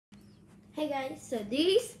Hey guys, so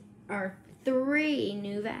these are 3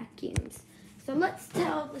 new vacuums. So let's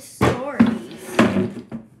tell the stories.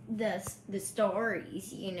 The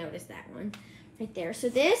stories, you notice that one right there. So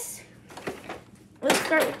this, let's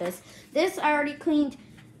start with this. This I already cleaned,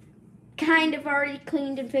 kind of already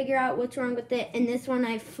cleaned and figure out what's wrong with it. And this one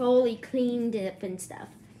I fully cleaned up and stuff.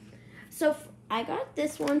 So I got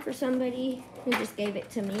this one for somebody who just gave it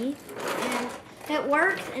to me. And it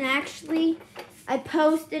works, and actually I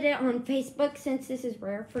posted it on Facebook since this is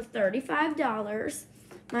rare for $35.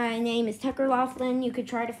 My name is Tucker Laughlin. You could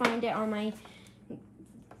try to find it on my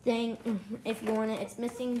thing if you want it. It's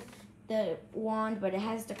missing the wand, but it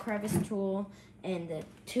has the crevice tool and the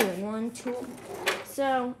 2-in-1 tool.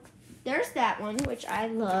 So there's that one, which I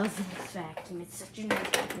love this vacuum. It's such a nice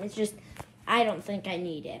vacuum. It's just, I don't think I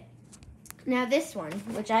need it. Now this one,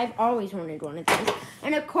 which I've always wanted one of these.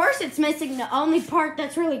 And of course it's missing the only part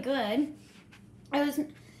that's really good.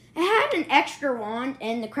 It had an extra wand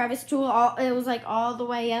and the crevice tool. It was like all the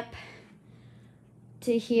way up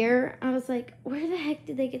to here. I was like, where the heck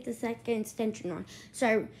did they get the second extension wand?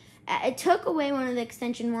 So I took away one of the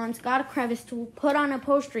extension wands, got a crevice tool, put on a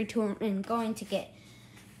upholstery tool, and going to get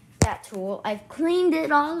that tool. I've cleaned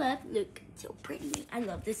it all up. Look, it's so pretty. I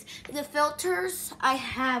love this. The filters, I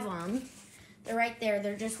have them. They're right there.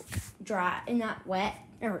 They're just dry and not wet.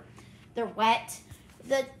 Or they're wet.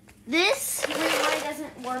 This really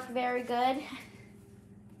doesn't work very good.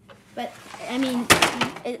 But, I mean,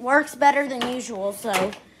 it works better than usual,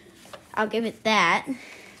 so I'll give it that.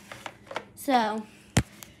 So,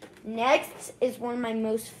 next is one of my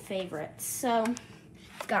most favorites. So,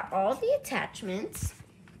 it's got all the attachments.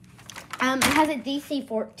 It has a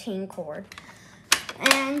DC-14 cord.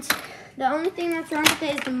 And the only thing that's wrong with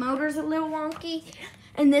it is the motor's a little wonky.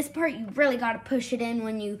 And this part, you really got to push it in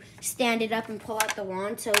when you stand it up and pull out the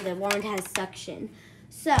wand, so the wand has suction.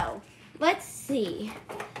 So, let's see.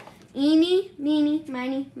 Eeny, meeny,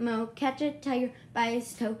 miny, mo, catch a tiger by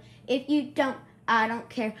his toe. If you don't, I don't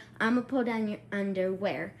care. I'm going to pull down your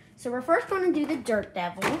underwear. So, we're first going to do the Dirt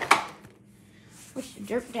Devil, which the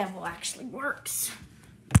Dirt Devil actually works,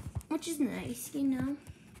 which is nice, you know.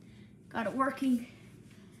 Got it working.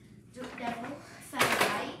 Dirt Devil,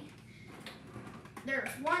 satellite.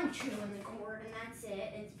 There's one chew in the cord, and that's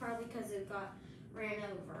it. It's probably because it got ran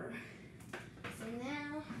over. So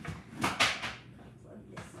now, plug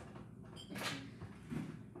this up.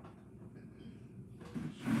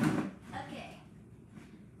 Okay.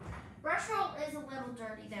 Brush roll is a little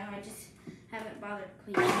dirty, though. I just haven't bothered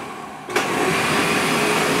cleaning it.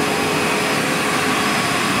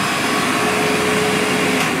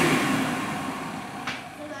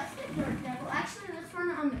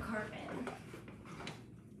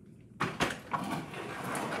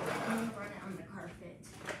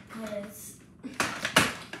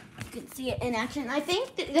 See it in action. I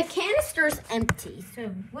think the canister is empty,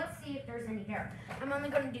 so let's see if there's any there. I'm only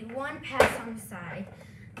going to do one pass on the side.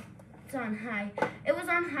 It's on high. It was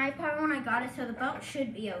on high power when I got it, so the belt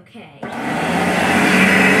should be okay. That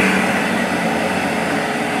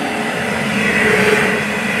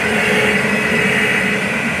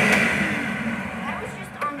was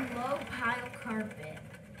just on low pile carpet,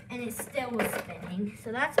 and it still was spinning,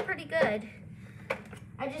 so that's pretty good.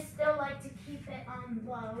 I just still like to keep it on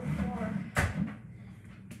low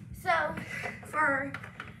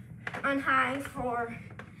on high for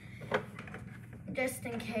just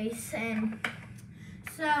in case. And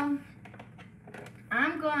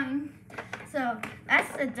so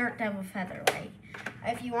that's the Dirt Devil Featherlight.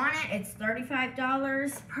 If you want it, it's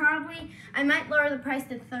 $35 probably. I might lower the price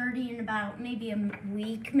to $30 in about maybe a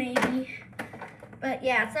week, maybe. But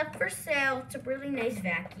yeah, it's up for sale. It's a really nice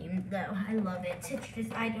vacuum, though. I love it. It's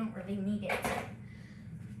just, I don't really need it.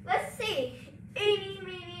 Let's see. Eeny,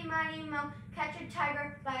 meeny, miny, mo, catch a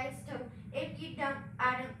tiger by its toe. If you don't,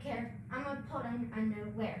 I don't care. I'm going to pull down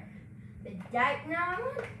underwear. Well,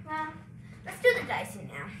 let's do the Dyson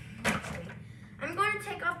now, actually. I'm going to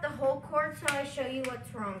take off the whole cord so I show you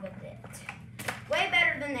what's wrong with it. Way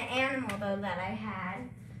better than the animal, though, that I had.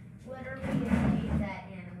 Literally, I hate that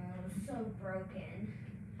animal. It was so broken.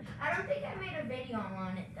 I don't think I made a video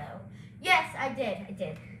on it, though. Yes, I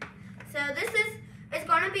did. So this is, it's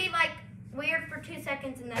going to be like weird for 2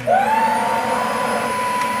 seconds and then...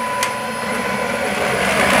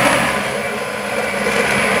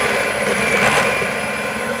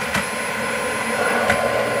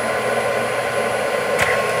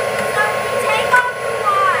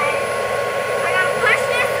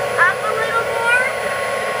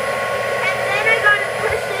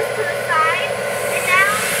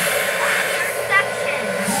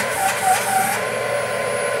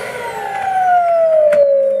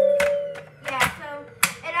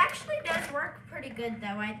 good though.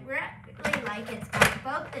 I really like it. It's got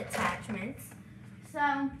both attachments.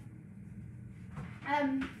 So,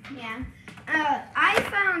 yeah. I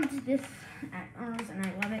found this at Earth's and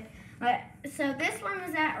I love it. So this one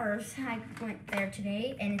was at Earth's. I went there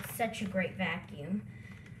today and it's such a great vacuum.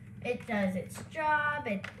 It does its job.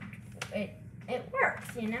 It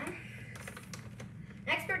works, you know.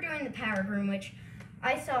 Next we're doing the powered room, which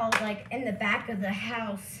I saw like in the back of the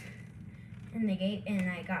house in the gate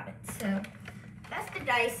and I got it. So that's the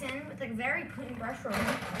Dyson with a very clean brush room.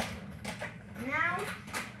 Now,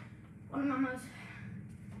 one of my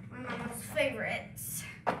most favorites,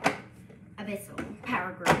 Abyssal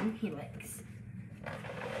Power Groom Helix.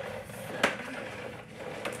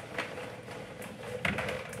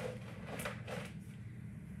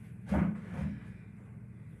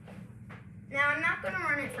 Now I'm not going to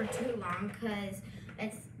run it for too long because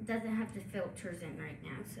it doesn't have the filters in right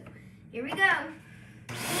now. So here we go.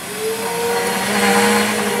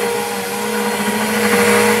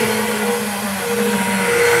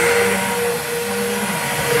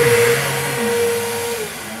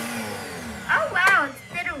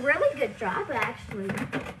 Job actually.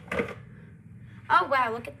 Oh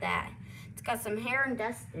wow, look at that. It's got some hair and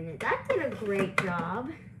dust in it. That did a great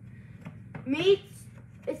job. Meets,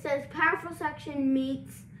 it says powerful suction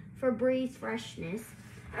meets Febreze freshness.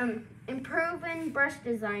 Improving brush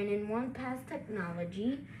design in one pass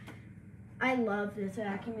technology. I love this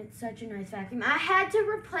vacuum. It's such a nice vacuum. I had to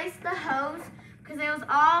replace the hose because there was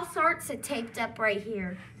all sorts of taped up right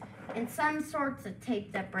here and some sorts of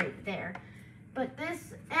taped up right there. But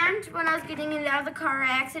this, and when I was getting it out of the car,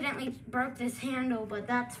 I accidentally broke this handle, but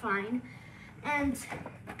that's fine. And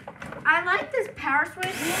I like this power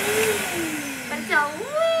switch, but it's a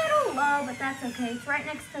little low, but that's okay. It's right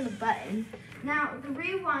next to the button. Now, the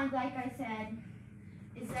rewind, like I said,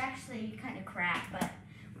 is actually kind of crap, but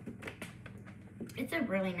it's a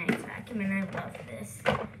really nice vacuum, and I love this.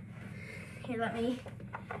 Here, let me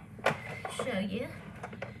show you.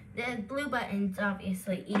 The blue button's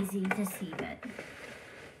obviously easy to see, but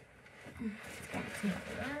it's got to take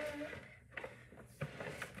it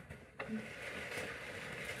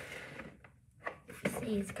up.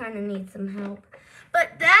 See, it's kind of needs some help.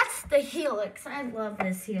 But that's the Helix. I love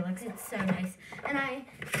this Helix. It's so nice. And I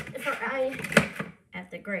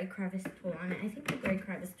have the gray crevice tool on it. I think the gray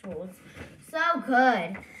crevice tool is so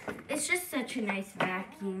good. It's just such a nice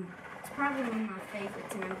vacuum. It's probably one of my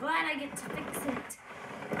favorites, and I'm glad I get to fix it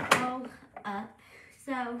all up.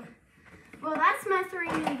 So, well, that's my 3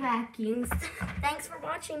 new vacuums. Thanks for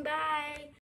watching. Bye.